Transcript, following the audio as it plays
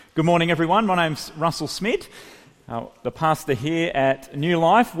Good morning, everyone. My name's Russell Smith, the pastor here at New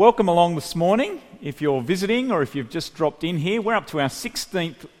Life. Welcome along this morning. If you're visiting or if you've just dropped in here, we're up to our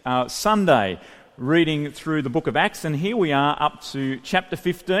 16th Sunday reading through the book of Acts, and here we are up to chapter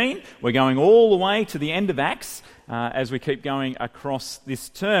 15. We're going all the way to the end of Acts as we keep going across this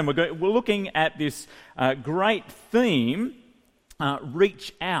term. We're looking at this great theme,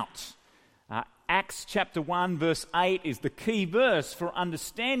 reach out. Acts chapter 1 verse 8 is the key verse for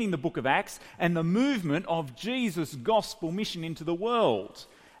understanding the book of Acts and the movement of Jesus' gospel mission into the world.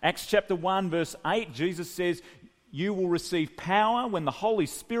 Acts chapter 1 verse 8, Jesus says, "You will receive power when the Holy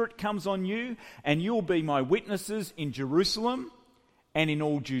Spirit comes on you, and you will be my witnesses in Jerusalem and in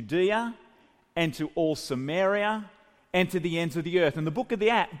all Judea and to all Samaria and to the ends of the earth." And the book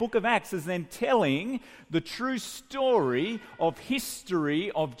of Acts is then telling the true story of history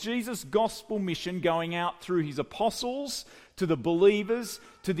of Jesus' gospel mission going out through his apostles to the believers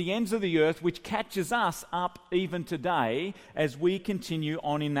to the ends of the earth, which catches us up even today as we continue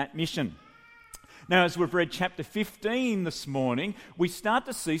on in that mission. Now, as we've read chapter 15 this morning, we start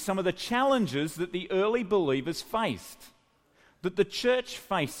to see some of the challenges that the early believers faced, that the church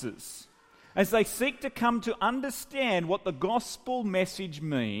faces, as they seek to come to understand what the gospel message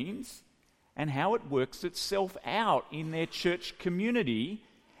means and how it works itself out in their church community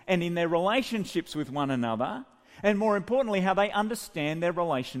and in their relationships with one another, and more importantly, how they understand their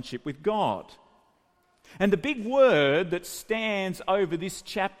relationship with God. And the big word that stands over this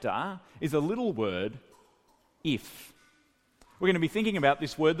chapter is a little word, if. We're going to be thinking about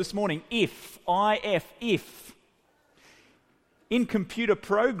this word this morning, if, I-F, if. In computer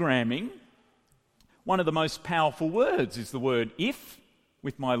programming, one of the most powerful words is the word if,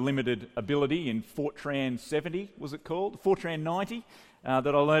 with my limited ability in Fortran 70, was it called? Fortran 90, that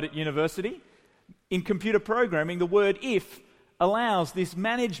I learned at university. In computer programming, the word if allows this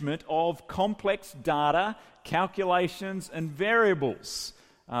management of complex data, calculations, and variables.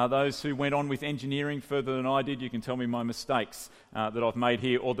 Those who went on with engineering further than I did, you can tell me my mistakes that I've made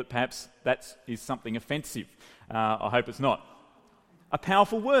here, or that perhaps that is something offensive. I hope it's not. A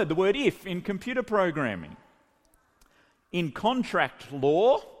powerful word, the word if, in computer programming. In contract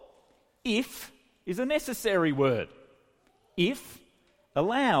law, if is a necessary word. If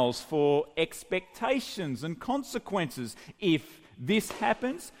allows for expectations and consequences. If this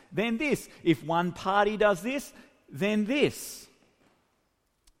happens, then this. If one party does this, then this.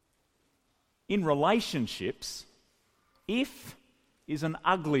 In relationships, if is an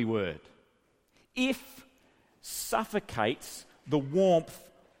ugly word. If suffocates the warmth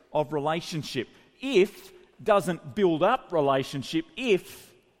of relationship. If doesn't build up relationship.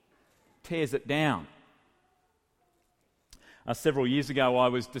 If tears it down. Several years ago, I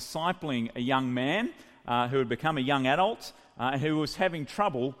was discipling a young man who had become a young adult who was having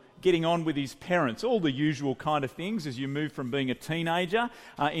trouble getting on with his parents. All the usual kind of things as you move from being a teenager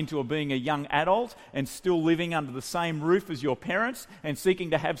into being a young adult and still living under the same roof as your parents and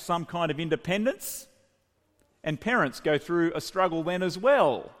seeking to have some kind of independence. And parents go through a struggle then as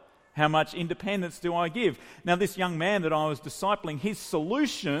well. How much independence do I give? Now, this young man that I was discipling, his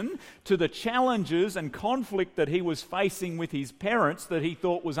solution to the challenges and conflict that he was facing with his parents that he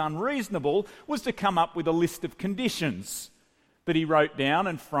thought was unreasonable was to come up with a list of conditions that he wrote down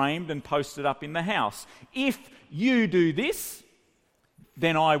and framed and posted up in the house. If you do this,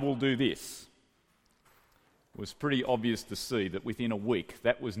 then I will do this. It was pretty obvious to see that within a week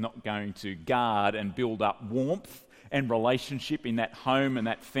that was not going to guard and build up warmth and relationship in that home and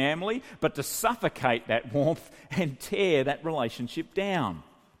that family, but to suffocate that warmth and tear that relationship down.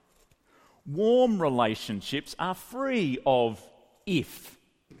 Warm relationships are free of if.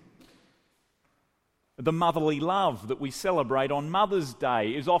 The motherly love that we celebrate on Mother's Day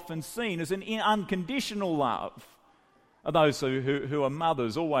is often seen as an unconditional love. Those who are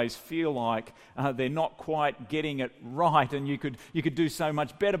mothers always feel like they're not quite getting it right and you could do so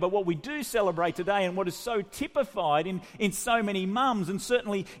much better. But what we do celebrate today, and what is so typified in so many mums, and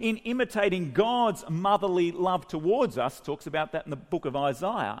certainly in imitating God's motherly love towards us, talks about that in the book of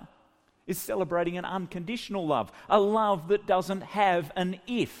Isaiah, is celebrating an unconditional love, a love that doesn't have an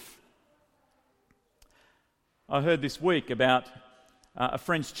if. I heard this week about a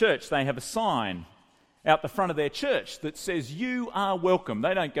friend's church. They have a sign out the front of their church that says, "You are welcome."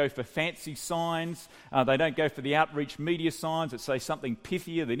 They don't go for fancy signs. They don't go for the outreach media signs that say something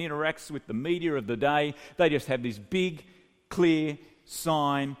pithier that interacts with the media of the day. They just have this big, clear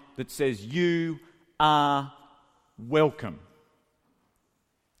sign that says, "You are welcome."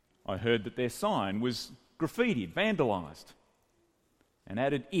 I heard that their sign was graffitied, vandalised, and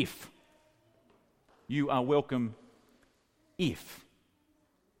added if. You are welcome if.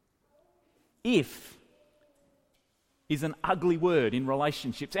 If is an ugly word in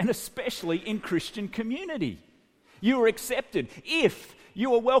relationships, and especially in Christian community. You are accepted if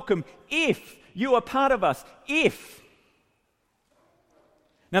you are welcome, if you are part of us, if.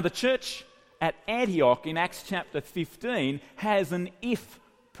 Now the church at Antioch in Acts chapter 15 has an if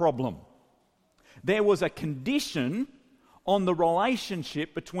problem. There was a condition on the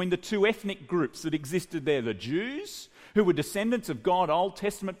relationship between the two ethnic groups that existed there, the Jews, who were descendants of God, Old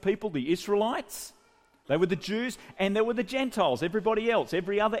Testament people, the Israelites. They were the Jews, and there were the Gentiles, everybody else,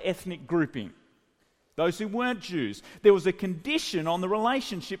 every other ethnic grouping. Those who weren't Jews. There was a condition on the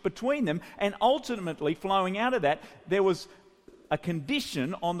relationship between them, and ultimately, flowing out of that, there was a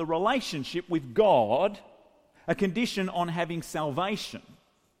condition on the relationship with God, a condition on having salvation,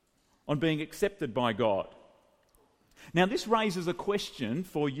 on being accepted by God. Now, this raises a question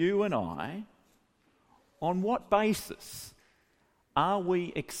for you and I. On what basis are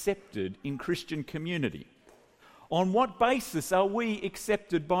we accepted in Christian community? On what basis are we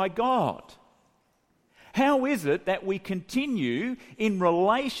accepted by God? How is it that we continue in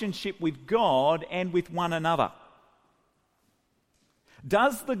relationship with God and with one another?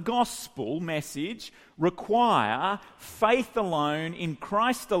 Does the gospel message require faith alone in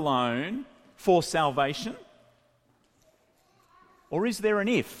Christ alone for salvation? Or is there an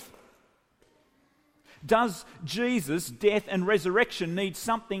if? Does Jesus' death and resurrection need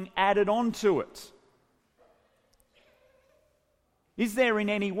something added on to it? Is there in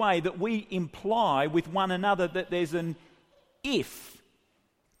any way that we imply with one another that there's an if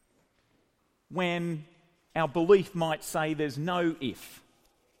when our belief might say there's no if?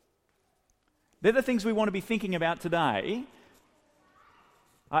 They're the things we want to be thinking about today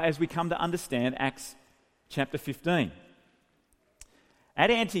as we come to understand Acts chapter 15. At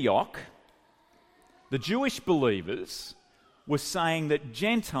Antioch, the Jewish believers were saying that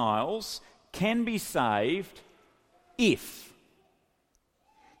Gentiles can be saved if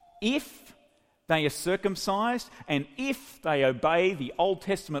they are circumcised and if they obey the Old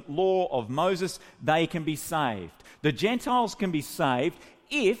Testament law of Moses, they can be saved. The Gentiles can be saved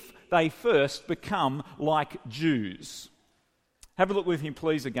if they first become like Jews. Have a look with me,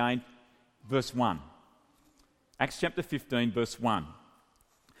 please, again, verse 1. Acts chapter 15, verse 1.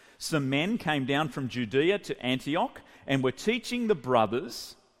 Some men came down from Judea to Antioch and were teaching the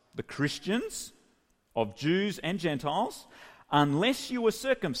brothers, the Christians, of Jews and Gentiles, unless you were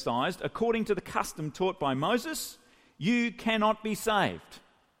circumcised according to the custom taught by Moses, you cannot be saved.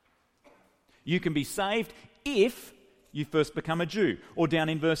 You can be saved if you first become a Jew. Or down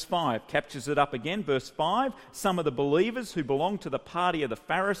in verse 5, captures it up again, verse 5, some of the believers who belonged to the party of the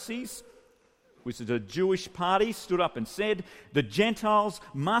Pharisees, which is a Jewish party, stood up and said, the Gentiles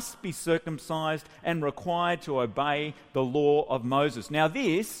must be circumcised and required to obey the law of Moses. Now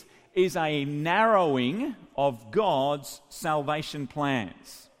this is a narrowing of God's salvation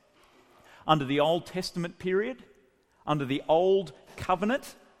plans. Under the Old Testament period, under the Old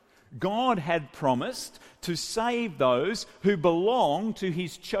Covenant, God had promised to save those who belong to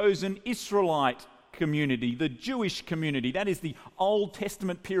his chosen Israelite community, the Jewish community. That is the Old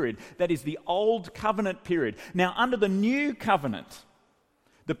Testament period. That is the Old Covenant period. Now, under the New Covenant,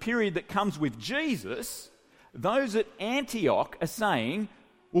 the period that comes with Jesus, those at Antioch are saying,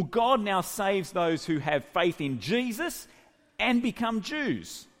 well, God now saves those who have faith in Jesus and become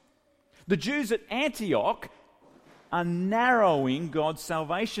Jews. The Jews at Antioch are narrowing God's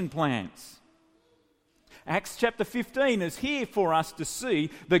salvation plans. Acts chapter 15 is here for us to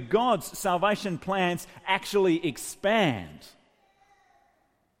see that God's salvation plans actually expand.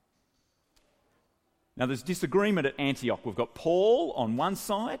 Now there's disagreement at Antioch. We've got Paul on one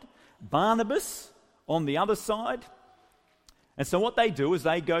side, Barnabas on the other side. And so what they do is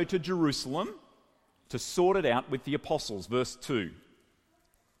they go to Jerusalem to sort it out with the apostles. Verse 2.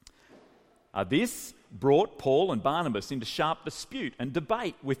 This brought Paul and Barnabas into sharp dispute and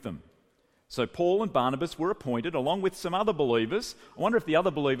debate with them. So Paul and Barnabas were appointed along with some other believers. I wonder if the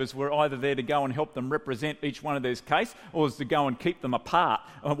other believers were either there to go and help them represent each one of these cases or was to go and keep them apart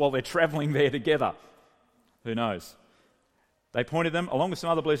while they're travelling there together. Who knows? They appointed them along with some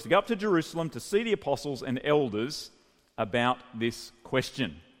other believers to go up to Jerusalem to see the apostles and elders about this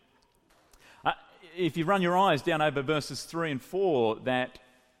question. If you run your eyes down over verses 3 and 4 that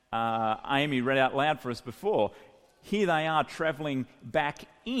Amy read out loud for us before, here they are travelling back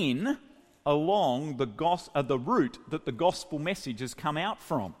in along the route that the gospel message has come out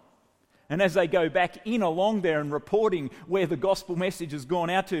from. And as they go back in along there and reporting where the gospel message has gone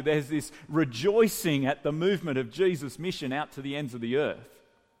out to, there's this rejoicing at the movement of Jesus' mission out to the ends of the earth.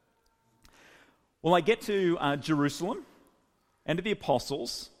 Well, they get to Jerusalem and to the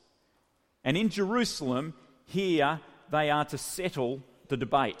apostles, And in Jerusalem, here they are to settle the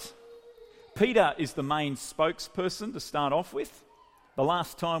debate. Peter is the main spokesperson to start off with. The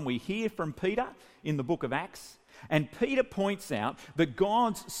last time we hear from Peter in the book of Acts. And Peter points out that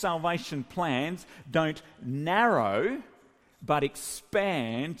God's salvation plans don't narrow but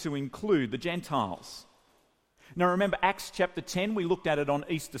expand to include the Gentiles. Now remember Acts chapter 10, we looked at it on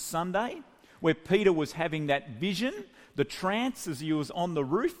Easter Sunday, where Peter was having that vision, the trance as he was on the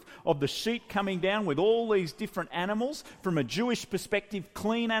roof of the sheet coming down with all these different animals. From a Jewish perspective,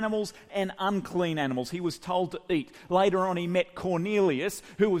 clean animals and unclean animals he was told to eat. Later on he met Cornelius,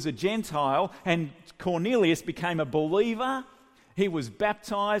 who was a Gentile, and Cornelius became a believer. He was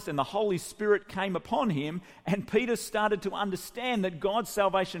baptized and the Holy Spirit came upon him, and Peter started to understand that God's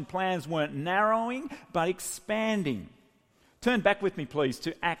salvation plans weren't narrowing but expanding. Turn back with me please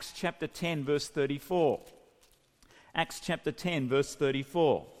to Acts chapter 10 verse 34. Acts chapter 10 verse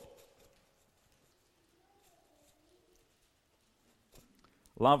 34.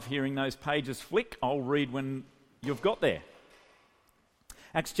 Love hearing those pages flick. I'll read when you've got there.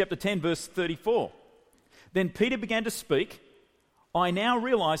 Acts chapter 10 verse 34. Then Peter began to speak. I now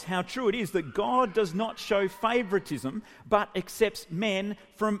realize how true it is that God does not show favoritism, but accepts men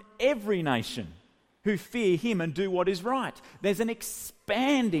from every nation who fear him and do what is right. There's an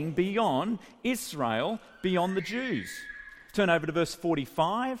expanding beyond Israel, beyond the Jews. Turn over to verse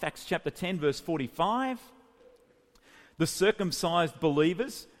 45, Acts chapter 10, verse 45. The circumcised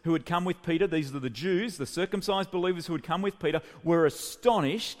believers who had come with Peter, these are the Jews, the circumcised believers who had come with Peter, were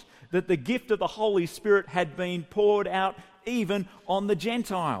astonished that the gift of the Holy Spirit had been poured out even on the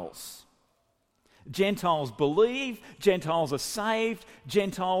Gentiles. Gentiles believe, Gentiles are saved,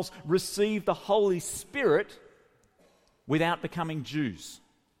 Gentiles receive the Holy Spirit without becoming Jews.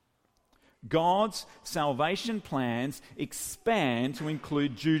 God's salvation plans expand to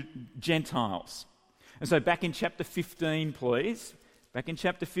include Gentiles. And so back in chapter 15, please. Back in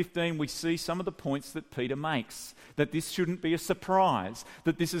chapter 15, we see some of the points that Peter makes. That this shouldn't be a surprise.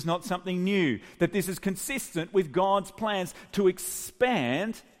 That this is not something new. That this is consistent with God's plans to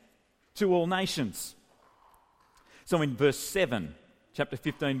expand to all nations. So in verse 7, chapter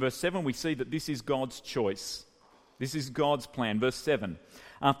 15, verse 7, we see that this is God's choice. This is God's plan. Verse 7.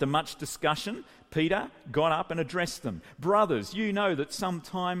 After much discussion, Peter got up and addressed them. Brothers, you know that some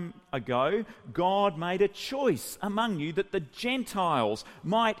time ago God made a choice among you that the Gentiles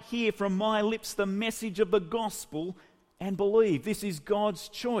might hear from my lips the message of the gospel and believe. This is God's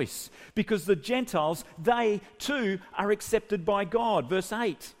choice because the Gentiles, they too are accepted by God. Verse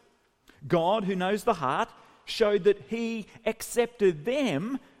 8. God, who knows the heart, showed that he accepted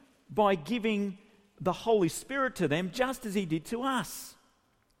them by giving the Holy Spirit to them just as he did to us.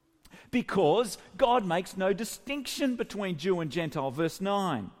 Because God makes no distinction between Jew and Gentile. Verse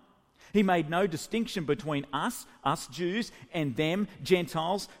 9. He made no distinction between us Jews, and them,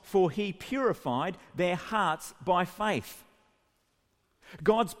 Gentiles, for he purified their hearts by faith.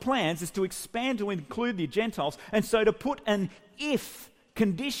 God's plans is to expand to include the Gentiles, and so to put an if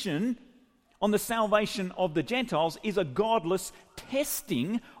condition on the salvation of the Gentiles is a godless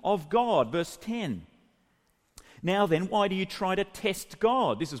testing of God. Verse 10. Now then, why do you try to test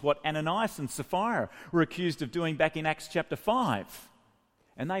God? This is what Ananias and Sapphira were accused of doing back in Acts chapter 5.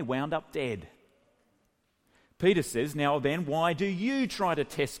 And they wound up dead. Peter says, now then, why do you try to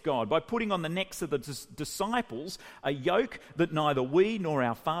test God? By putting on the necks of the disciples a yoke that neither we nor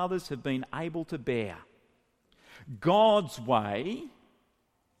our fathers have been able to bear. God's way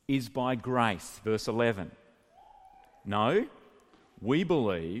is by grace. Verse 11. No, we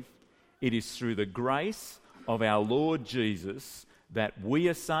believe it is through the grace of our Lord Jesus that we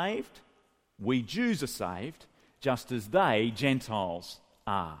are saved, we Jews are saved, just as they, Gentiles,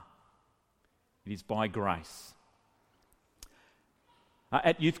 are. It is by grace.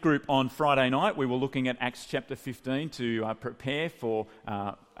 At youth group on Friday night, we were looking at Acts chapter 15 to prepare for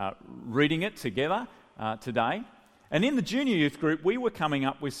reading it together today. And in the junior youth group, we were coming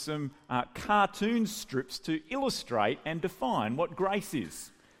up with some cartoon strips to illustrate and define what grace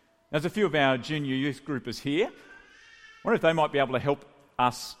is. There's a few of our junior youth groupers here. I wonder if they might be able to help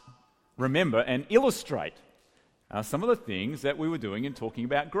us remember and illustrate some of the things that we were doing in talking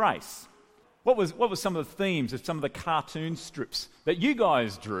about grace. What was some of the themes of some of the cartoon strips that you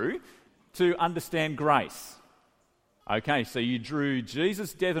guys drew to understand grace? Okay, so you drew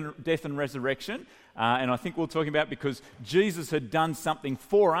Jesus' death and resurrection, and I think we're talking about because Jesus had done something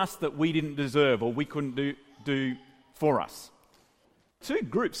for us that we didn't deserve or we couldn't do for us. Two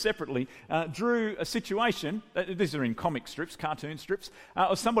groups separately drew a situation, these are in comic strips, cartoon strips,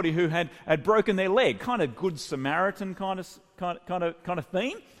 of somebody who had broken their leg, kind of Good Samaritan kind of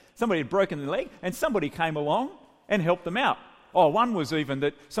theme. Somebody had broken their leg, and somebody came along and helped them out. Oh, one was even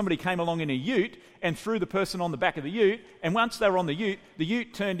that somebody came along in a ute and threw the person on the back of the ute, and once they were on the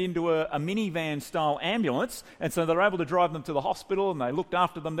ute turned into a minivan-style ambulance, and so they were able to drive them to the hospital, and they looked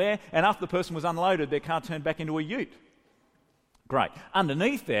after them there, and after the person was unloaded, their car turned back into a ute. Great.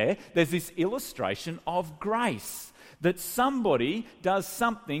 Underneath there's this illustration of grace, that somebody does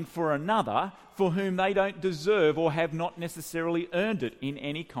something for another for whom they don't deserve or have not necessarily earned it in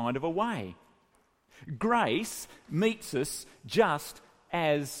any kind of a way. Grace meets us just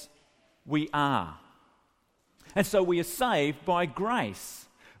as we are. And so we are saved by grace,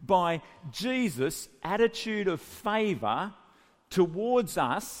 by Jesus' attitude of favour towards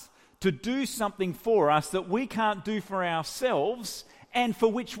us to do something for us that we can't do for ourselves and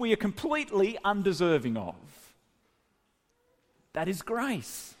for which we are completely undeserving of. That is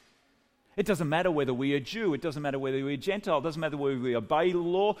grace. It doesn't matter whether we are Jew, it doesn't matter whether we are Gentile, it doesn't matter whether we obey the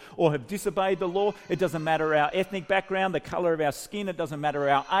law or have disobeyed the law, it doesn't matter our ethnic background, the colour of our skin, it doesn't matter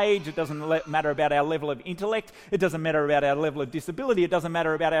our age, it doesn't matter about our level of intellect, it doesn't matter about our level of disability, it doesn't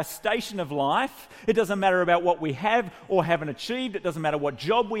matter about our station of life, it doesn't matter about what we have or haven't achieved, it doesn't matter what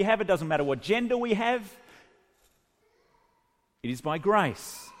job we have, it doesn't matter what gender we have. It is by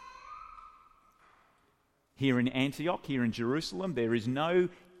grace. Here in Antioch, here in Jerusalem, there is no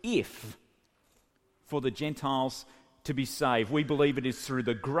if for the Gentiles to be saved. We believe it is through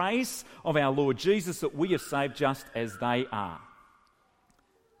the grace of our Lord Jesus that we are saved just as they are.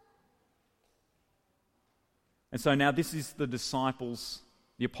 And so now this is the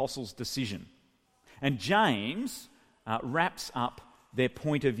apostles' decision. And James wraps up their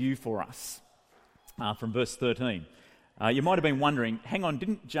point of view for us from verse 13. You might have been wondering, hang on,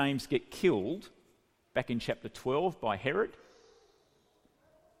 didn't James get killed back in chapter 12 by Herod?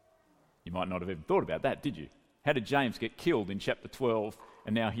 You might not have ever thought about that, did you? How did James get killed in chapter 12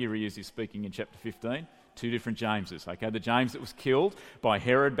 and now here he is, he's speaking in chapter 15? Two different Jameses, okay? The James that was killed by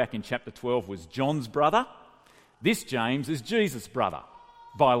Herod back in chapter 12 was John's brother. This James is Jesus' brother,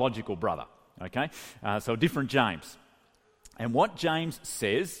 biological brother, okay? So a different James. And what James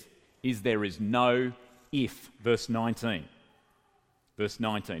says is there is no if, verse 19. Verse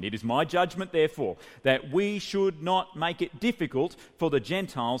 19, it is my judgment, therefore, that we should not make it difficult for the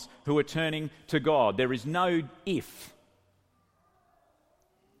Gentiles who are turning to God. There is no if.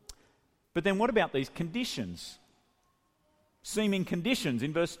 But then what about these conditions? Seeming conditions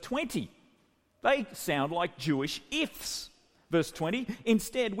in verse 20. They sound like Jewish ifs. Verse 20,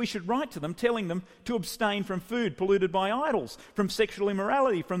 instead we should write to them telling them to abstain from food polluted by idols, from sexual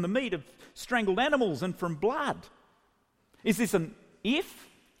immorality, from the meat of strangled animals and from blood. Is this an if?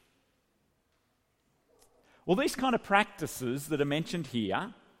 Well, these kind of practices that are mentioned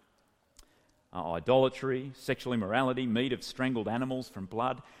here, idolatry, sexual immorality, meat of strangled animals from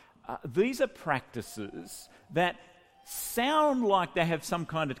blood, these are practices that sound like they have some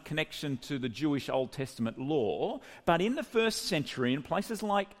kind of connection to the Jewish Old Testament law, but in the first century, in places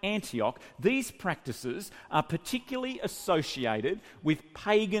like Antioch, these practices are particularly associated with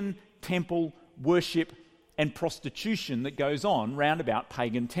pagan temple worship and prostitution that goes on round about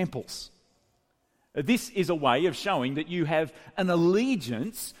pagan temples. This is a way of showing that you have an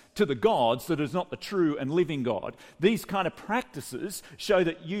allegiance to the gods that is not the true and living God. These kind of practices show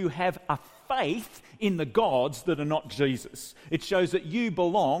that you have a faith in the gods that are not Jesus. It shows that you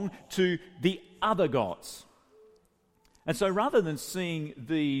belong to the other gods. And so rather than seeing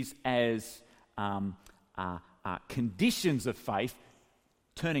these as conditions of faith,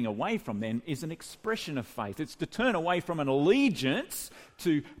 turning away from them is an expression of faith. It's to turn away from an allegiance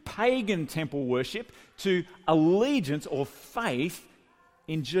to pagan temple worship to allegiance or faith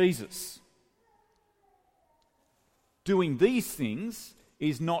in Jesus. Doing these things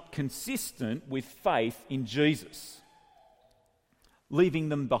is not consistent with faith in Jesus. Leaving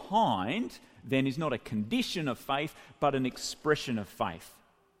them behind then is not a condition of faith, but an expression of faith.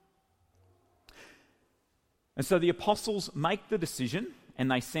 And so the apostles make the decision and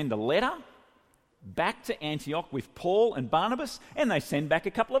they send a letter back to Antioch with Paul and Barnabas, and they send back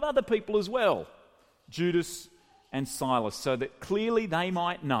a couple of other people as well, Judas and Silas, so that clearly they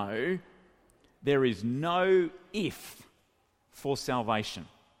might know there is no if for salvation.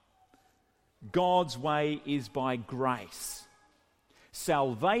 God's way is by grace.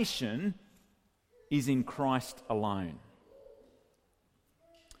 Salvation is in Christ alone.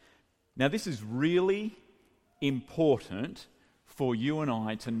 Now, this is really important for you and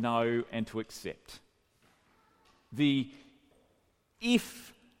I to know and to accept. The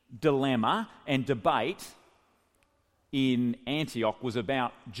if dilemma and debate in Antioch was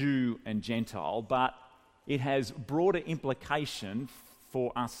about Jew and Gentile, but it has broader implication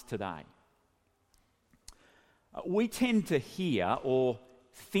for us today. We tend to hear or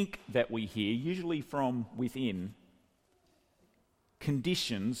think that we hear, usually from within,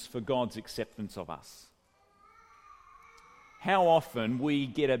 conditions for God's acceptance of us. How often we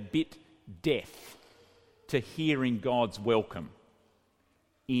get a bit deaf to hearing God's welcome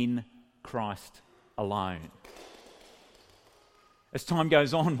in Christ alone. As time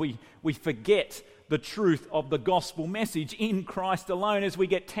goes on, we forget the truth of the gospel message in Christ alone as we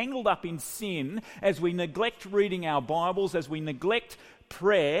get tangled up in sin, as we neglect reading our Bibles, as we neglect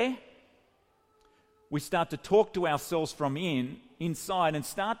prayer. We start to talk to ourselves from inside and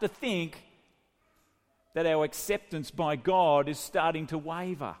start to think that our acceptance by God is starting to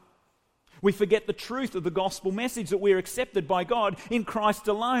waver. We forget the truth of the gospel message that we're accepted by God in Christ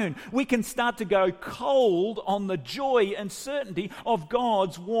alone. We can start to go cold on the joy and certainty of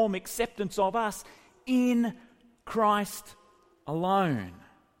God's warm acceptance of us in Christ alone.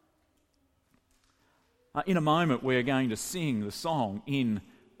 In a moment, we're going to sing the song In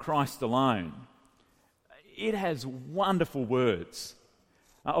Christ Alone. It has wonderful words.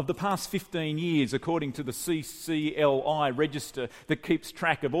 Of the past 15 years, according to the CCLI register that keeps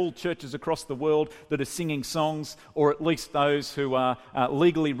track of all churches across the world that are singing songs, or at least those who are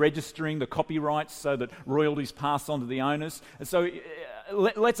legally registering the copyrights so that royalties pass on to the owners. And so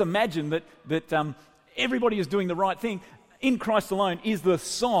let's imagine that everybody is doing the right thing. In Christ Alone is the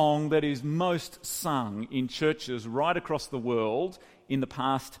song that is most sung in churches right across the world in the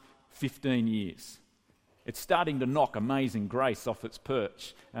past 15 years. It's starting to knock Amazing Grace off its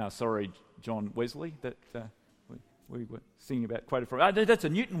perch. Sorry, John Wesley, that we were singing about, quoted from. That's a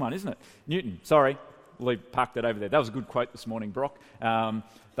Newton one, isn't it? Newton, sorry. We'll park that over there. That was a good quote this morning, Brock.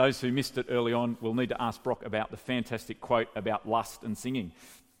 Those who missed it early on will need to ask Brock about the fantastic quote about lust and singing.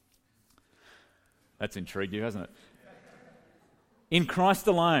 That's intrigued you, hasn't it? In Christ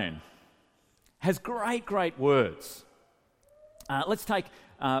Alone has great, great words. Let's take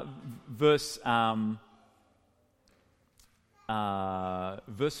verse 4.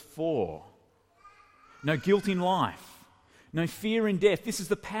 No guilt in life, no fear in death. This is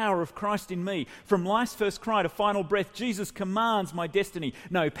the power of Christ in me. From life's first cry to final breath, Jesus commands my destiny.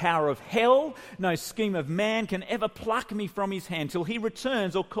 No power of hell, no scheme of man can ever pluck me from his hand till he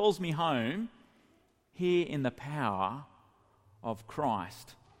returns or calls me home. Here in the power of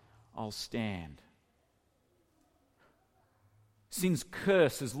Christ, I'll stand. Sin's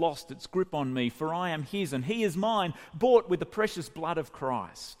curse has lost its grip on me, for I am his and he is mine, bought with the precious blood of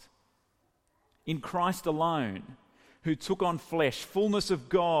Christ. In Christ alone, who took on flesh, fullness of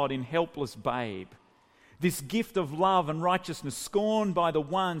God in helpless babe, this gift of love and righteousness scorned by the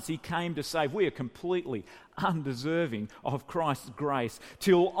ones he came to save. We are completely undeserving of Christ's grace,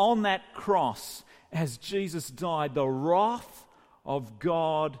 till on that cross, as Jesus died, the wrath of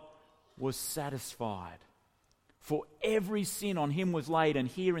God was satisfied. For every sin on him was laid, and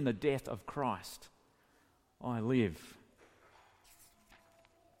here in the death of Christ I live.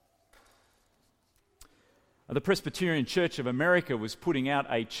 The Presbyterian Church of America was putting out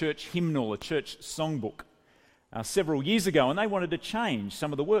a church hymnal, a church songbook, several years ago, and they wanted to change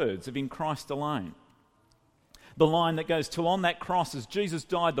some of the words of In Christ Alone. The line that goes, till on that cross as Jesus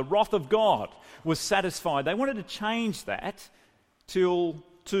died, the wrath of God was satisfied. They wanted to change that till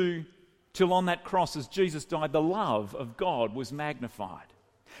on that cross as Jesus died, the love of God was magnified.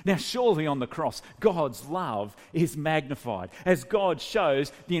 Now surely on the cross, God's love is magnified as God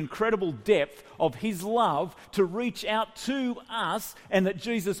shows the incredible depth of his love to reach out to us and that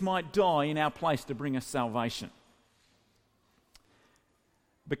Jesus might die in our place to bring us salvation.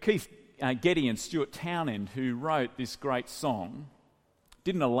 But Keith Getty and Stuart Townend, who wrote this great song,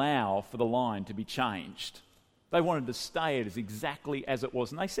 didn't allow for the line to be changed. They wanted to stay it as exactly as it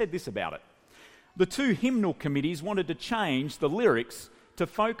was, and they said this about it. The two hymnal committees wanted to change the lyrics to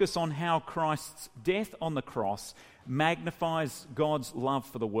focus on how Christ's death on the cross magnifies God's love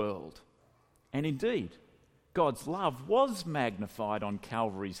for the world. And indeed, God's love was magnified on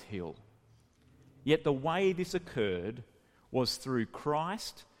Calvary's hill. Yet the way this occurred was through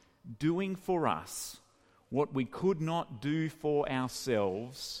Christ doing for us what we could not do for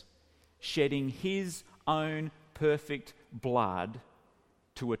ourselves, shedding his own perfect blood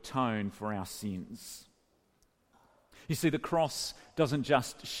to atone for our sins. You see, the cross doesn't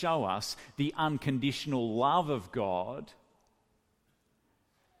just show us the unconditional love of God,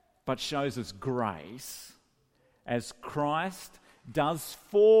 but shows us grace as Christ does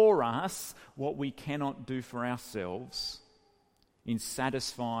for us what we cannot do for ourselves in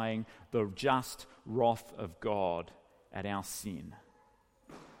satisfying the just wrath of God at our sin,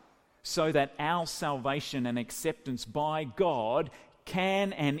 so that our salvation and acceptance by God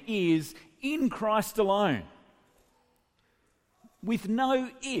can and is in Christ alone, with no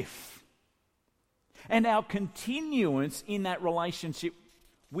if. And our continuance in that relationship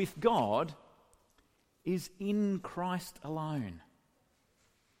with God is in Christ alone.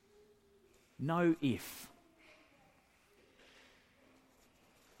 No if.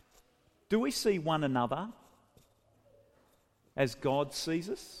 Do we see one another as God sees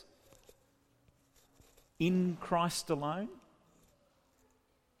us? In Christ alone?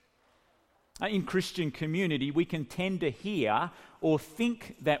 In Christian community, we can tend to hear or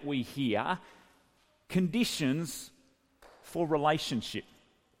think that we hear conditions for relationship.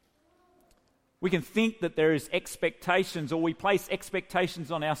 We can think that there is expectations, or we place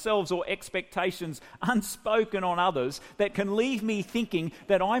expectations on ourselves or expectations unspoken on others that can leave me thinking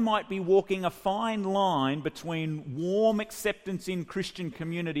that I might be walking a fine line between warm acceptance in Christian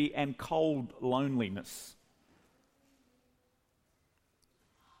community and cold loneliness.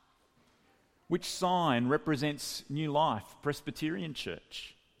 Which sign represents New Life Presbyterian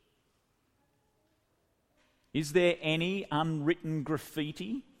Church? Is there any unwritten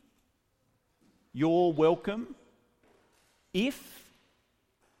graffiti? You're welcome. If?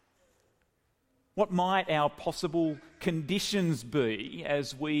 What might our possible conditions be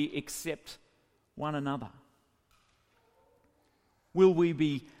as we accept one another? Will we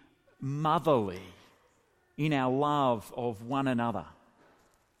be motherly in our love of one another?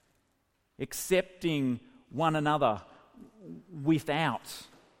 Accepting one another without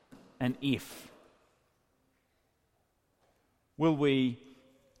an if? Will we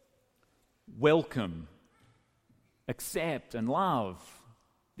welcome, accept and love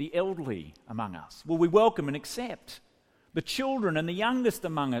the elderly among us? Will we welcome and accept the children and the youngest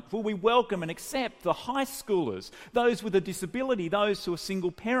among it? Will we welcome and accept the high schoolers, those with a disability, those who are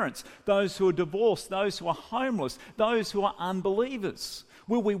single parents, those who are divorced, those who are homeless, those who are unbelievers?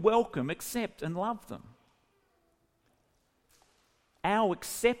 Will we welcome, accept and love them? Our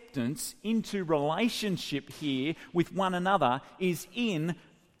acceptance into relationship here with one another is in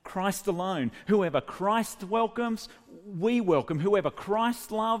Christ alone. Whoever Christ welcomes, we welcome. Whoever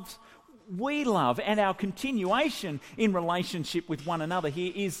Christ loves, we love. And our continuation in relationship with one another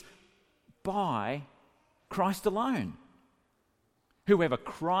here is by Christ alone. Whoever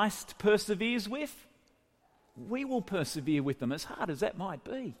Christ perseveres with, we will persevere with them, as hard as that might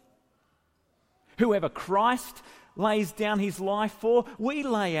be. Whoever Christ lays down his life for, we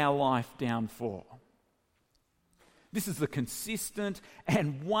lay our life down for. This is the consistent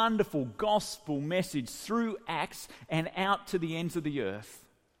and wonderful gospel message through Acts and out to the ends of the earth.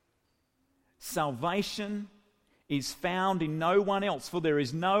 Salvation is found in no one else, for there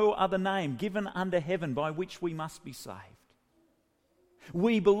is no other name given under heaven by which we must be saved.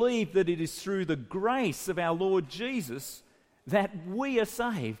 We believe that it is through the grace of our Lord Jesus that we are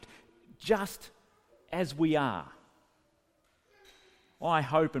saved, just as we are. I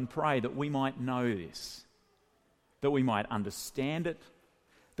hope and pray that we might know this, that we might understand it,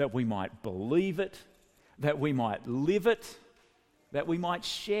 that we might believe it, that we might live it, that we might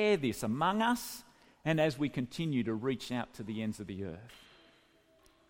share this among us, and as we continue to reach out to the ends of the earth.